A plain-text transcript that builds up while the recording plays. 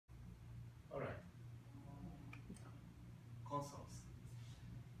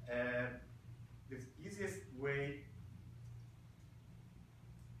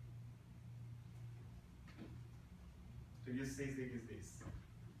Sysdig is this.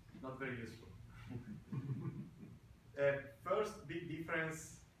 Not very useful. First big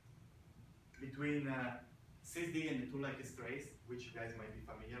difference between Sysdig and the tool like strace, which you guys might be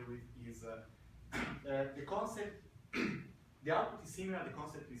familiar with, is the concept. The output is similar, the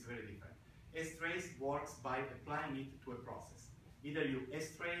concept is very different. Strace works by applying it to a process. Either you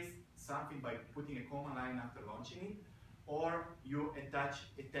strace something by putting a command line after launching it, or you attach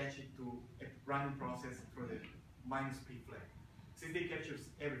it to a running process through the -p flag. Sysdig captures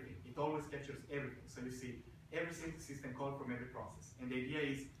everything. It always captures everything. So you see every system call from every process. And the idea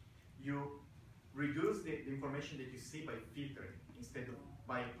is you reduce the information that you see by filtering instead of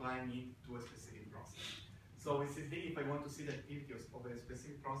by applying it to a specific process. So with Sysdig, if I want to see the activity of a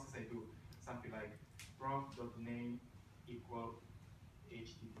specific process, I do something like proc.name equal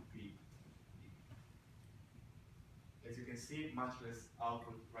HTTP. As you can see, much less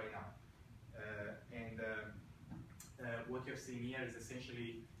output right now. What you're seeing here is essentially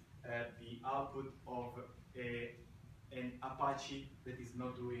the output of an Apache that is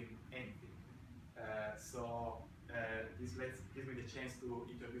not doing anything. This gives me the chance to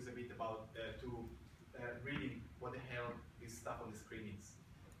introduce a bit about reading what the hell this stuff on the screen is.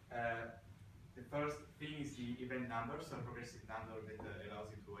 The first thing is the event number, so a progressive number that allows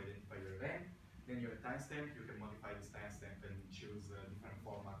you to identify your event. Then you have a timestamp. You can modify this timestamp and choose different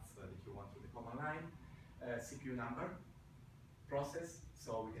formats that you want through the command line. CPU number, process. So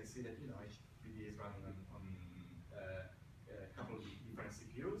we can see that HTTP is running on a couple of different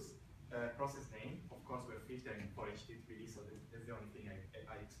CPUs. Process name. Of course, we're filtering for HTTP, so that's the only thing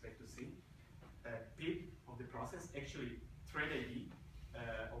I expect to see. PID of the process, actually thread ID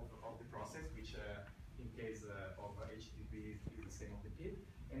of the process, which in case of HTTP is the same of the PID.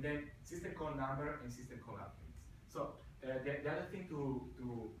 And then system call number and system call arguments. So the other thing to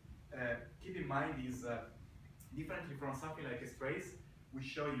keep in mind is differently from something like a strace, we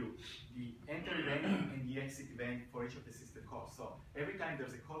show you the enter event and the exit event for each of the system calls. So every time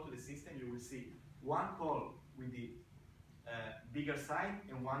there's a call to the system, you will see one call with the bigger sign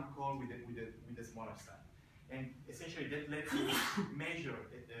and one call with the smaller sign. And essentially that lets you measure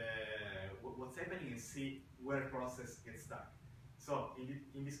what's happening and see where a process gets stuck. So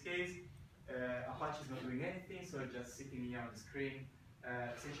in this case, Apache is not doing anything, so it's just sitting here on the screen,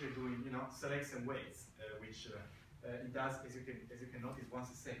 essentially doing selects and waits, which it does, as you can notice, once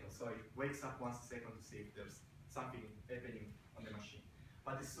a second. So it wakes up once a second to see if there's something happening on the machine.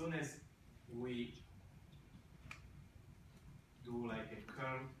 But as soon as we do like a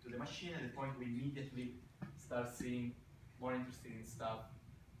curl to the machine, at the point we immediately start seeing more interesting stuff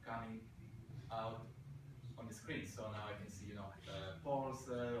coming out on the screen. So now I can see, polls,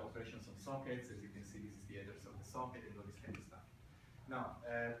 operations on sockets. As you can see, this is the address of the socket and all this kind of stuff. Now,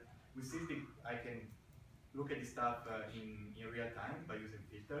 with Sysdig, I can look at this stuff in real time by using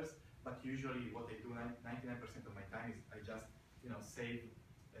filters. But usually, what I do 99% of my time is I just, save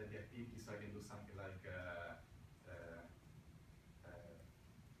the activity, so I can do something like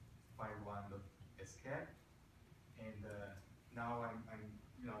file1.scap, and now I'm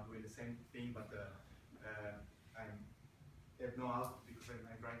doing the same thing, but I have no output because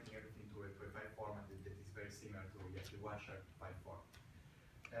I'm writing everything to a file format that is very similar to the Wireshark file format.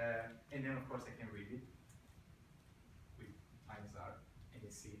 And then of course I can read it with -r, and I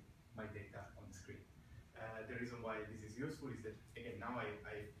see my data on the screen. The reason why this is useful is that, again, now I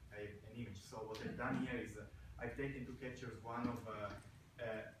have an image. So what I've done here is I've taken two captures, one of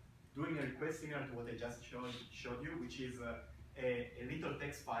doing a request similar to what I just showed you, which is a little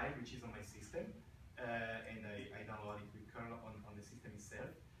text file which is on my system, and I download it with kernel on the system itself,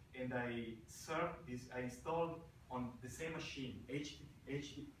 and I serve this. I installed on the same machine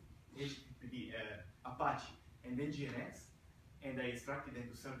HTTP, Apache and Nginx, and I instructed them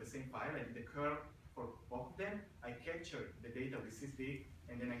to serve the same file. I did the curl for both of them. I captured the data with Sysdig,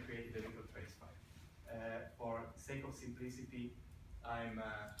 and then I created a little trace file. For sake of simplicity, I'm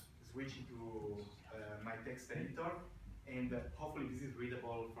switching to my text editor, and hopefully this is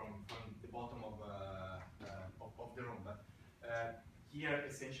readable from the bottom of the room. But here,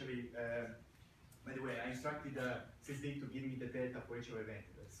 essentially, by the way, I instructed Sysdig to give me the data for each event,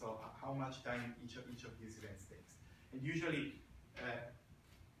 so how much time each of these events takes. And usually,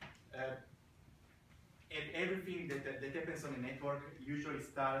 everything that happens on a network usually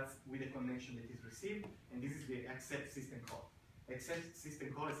starts with a connection that is received, and this is the accept system call. Accept system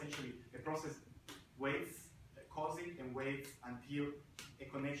call, essentially, a process waits, calls it, and waits until a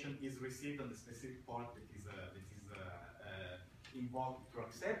connection is received on the specific port that is invoked to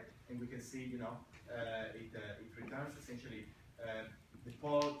accept, and we can see, it returns essentially the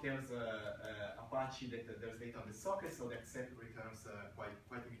poll tells Apache that there's data on the socket, so the accept returns quite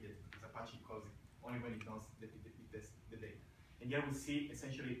immediately, because Apache calls it only when it knows that it has the data. And here we see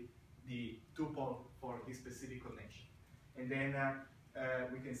essentially the tuple for this specific connection. And then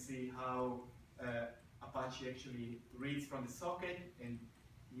we can see how Apache actually reads from the socket, and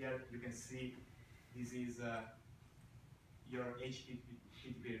here you can see this is your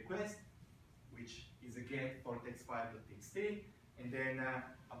HTTP request, which is a get for text_file.txt, and then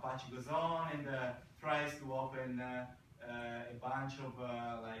Apache goes on and tries to open a bunch of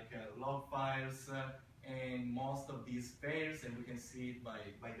log files, and most of these fails, and we can see it by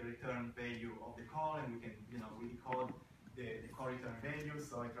the return value of the call, and we can we decode the call return value.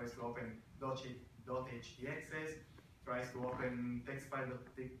 So it tries to open .htaccess, tries to open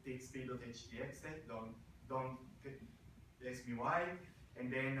text_file.txt.htxs, don't ask me why,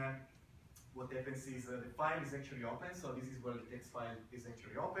 and then what happens is the file is actually open, so this is where the text file is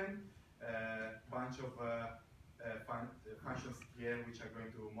actually open. Bunch of functions here which are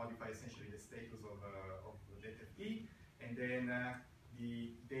going to modify essentially the status of the FP, and then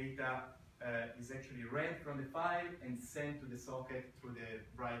the data is actually read from the file and sent to the socket through the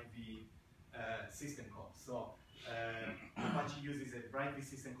write_v system call. So Apache uses a write_v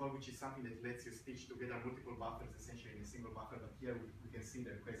system call, which is something that lets you stitch together multiple buffers essentially in a single buffer. But here we can see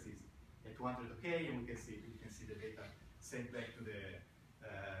the request is at 200 OK, and we can see the data sent back to the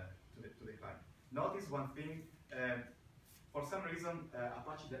client. Notice one thing. For some reason,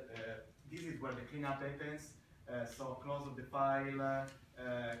 Apache, this is where the cleanup happens. So close of the file,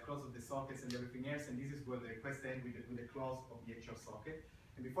 close of the sockets and everything else, and this is where the request ends with the close of the actual socket.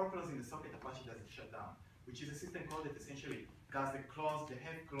 And before closing the socket, Apache does a shutdown, which is a system call that essentially does the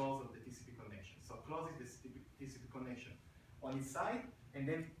half close of the TCP connection. So closes the TCP connection on its side, and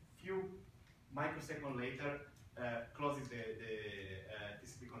then few microseconds later closes the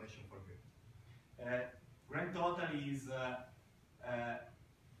TCP connection for good. Grand total is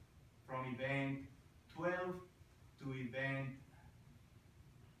from event 12 to event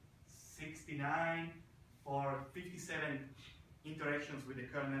 69 for 57 interactions with the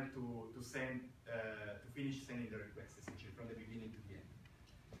kernel to finish sending the request, essentially from the beginning to the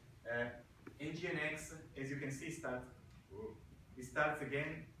end. Nginx, as you can see, starts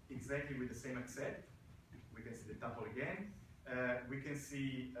again exactly with the same accept. We can see the tuple again. We can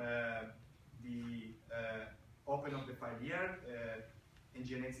see the open of the file here.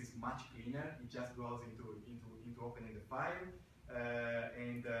 Nginx is much cleaner. It just goes into opening the file,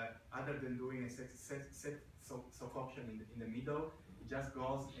 and other than doing a set option in the middle, it just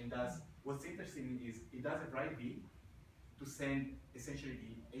goes and does. What's interesting is it does a write_v to send essentially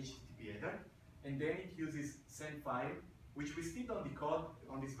the HTTP header, and then it uses send file, which we still don't decode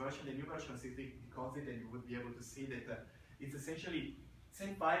on this version. The new version Sysdig decodes it, and you would be able to see that it's essentially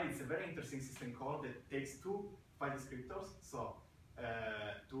send file. It's a very interesting system call that takes two file descriptors, so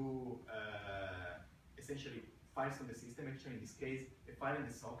two essentially files on the system, actually in this case a file in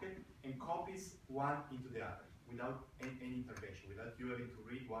the socket, and copies one into the other without any intervention, without you having to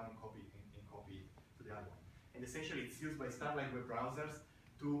read one and copy to the other one. And essentially it's used by Starlight web browsers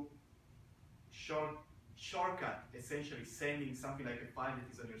to shortcut essentially sending something like a file that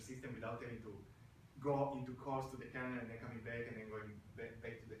is on your system without having to go into calls to the kernel and then coming back and then going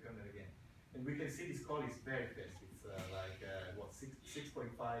back to the kernel again. And we can see this call is very fast. It's what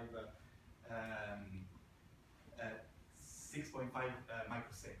 6.5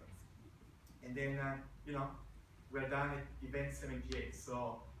 microseconds. And then we're done at event 78.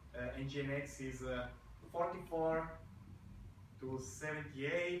 So Nginx is 44 to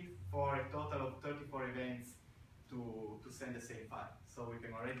 78 for a total of 34 events to send the same file. So we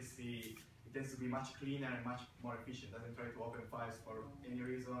can already see it tends to be much cleaner and much more efficient. Doesn't try to open files for any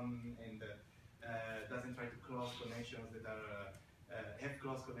reason, and doesn't try to close connections that are have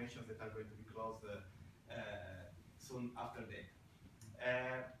closed connections that are going to be closed soon after that.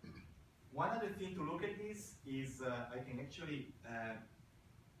 One other thing to look at this is I can actually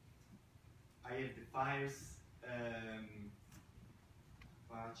I have the files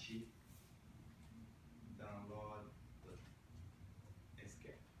Apache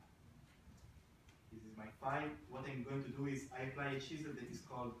download.scap. This is my file. What I'm going to do is I apply a chisel that is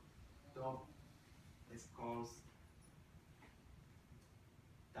called top as calls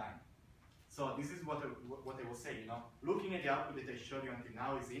time. So this is what I was saying. Looking at the output that I showed you until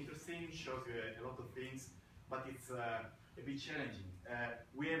now is interesting, shows you a lot of things, but it's a bit challenging.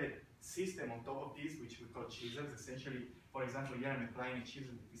 We have a system on top of this which we call chisels. Essentially, for example, here I'm applying a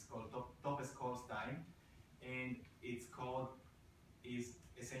chisel that is called top as calls time, and its code is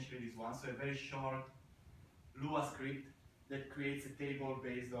essentially this one. So a very short Lua script that creates a table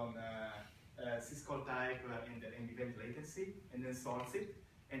based on syscall type and event latency, and then sorts it,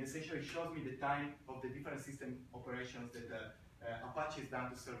 and essentially shows me the time of the different system operations that Apache has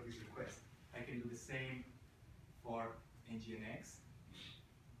done to serve this request. I can do the same for Nginx.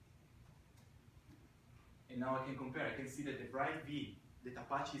 And now I can compare. I can see that the write V that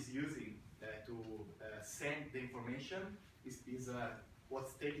Apache is using to send the information is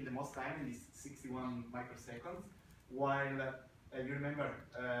what's taking the most time, and is 61 microseconds, while you remember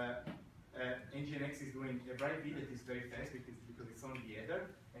Nginx is doing a write V that is very fast because it's only the header,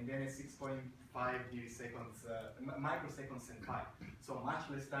 and then a 6.5 milliseconds, microseconds and 5, so much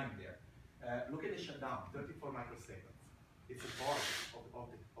less time there. Look at the shutdown, 34 microseconds. It's a part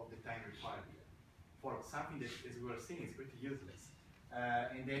of the time required here for something that, as we were seeing, is pretty useless.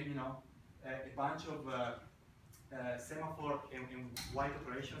 And then, you know, a bunch of semaphore and white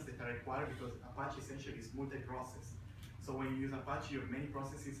operations that are required because Apache essentially is multi-process. So when you use Apache, you have many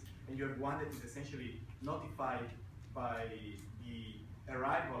processes, and you have one that is essentially notified by the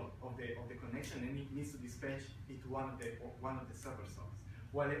arrival of the connection, and it needs to dispatch it to one of the server zones.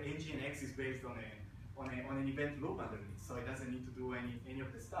 While Nginx is based on an event loop underneath, so it doesn't need to do any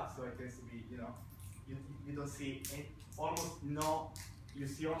of the stuff. So it tends to be, you know, you don't see you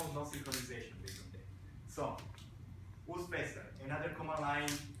see almost no synchronization based on that. So who's faster? Another command line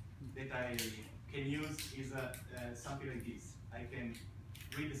that I can use is something like this. I can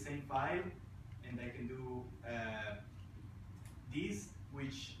read the same file, and I can do this,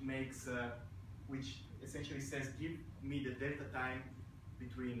 which essentially says, give me the delta time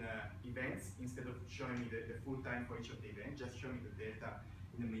between events instead of showing me the full time for each of the events. Just show me the delta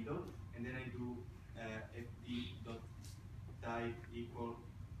in the middle, and then I do fd.type equal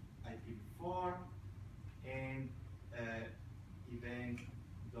IP4 and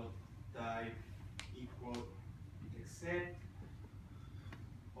event.type equal accept,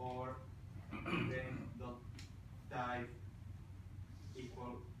 or event.type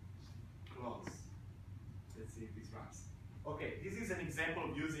equal close. Let's see if this runs. Okay, this is an example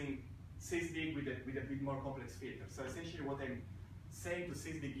of using Sysdig with a bit more complex filter. So essentially what I'm saying to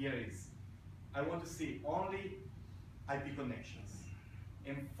Sysdig here is, I want to see only IP connections.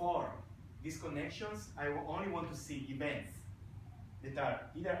 And for these connections, I only want to see events that are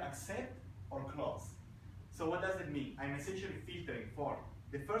either accept or close. So what does that mean? I'm essentially filtering for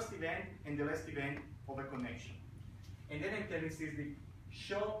the first event and the last event of a connection. And then I'm telling Sysdig,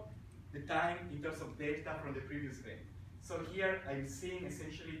 show the time in terms of delta from the previous event. So here I'm seeing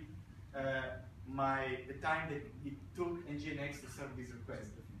essentially the time that it took Nginx to serve this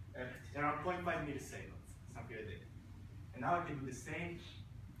request. Around 0.5 milliseconds, something like that. And now I can do the same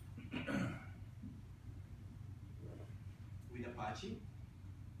with Apache.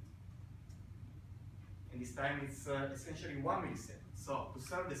 And this time it's essentially 1 millisecond. So to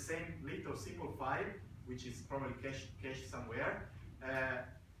serve the same little simple file, which is probably cached somewhere,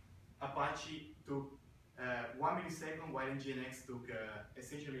 Apache took 1 millisecond, while Nginx took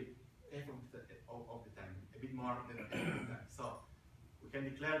essentially half of the time, a bit more than half of the time. So we can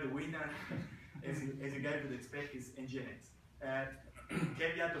declare the winner, as you guys would expect, is Nginx.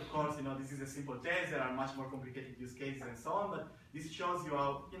 Caveat, of course, you know, this is a simple test. There are much more complicated use cases and so on, but this shows you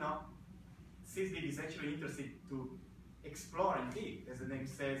how, you know, Sysdig is actually interested to explore and dig, as the name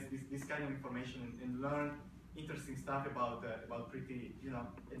says, this kind of information and learn interesting stuff about pretty, you know,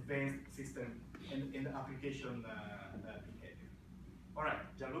 advanced system and application behavior. All right,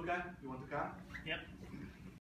 Gianluca, you want to come? Yep.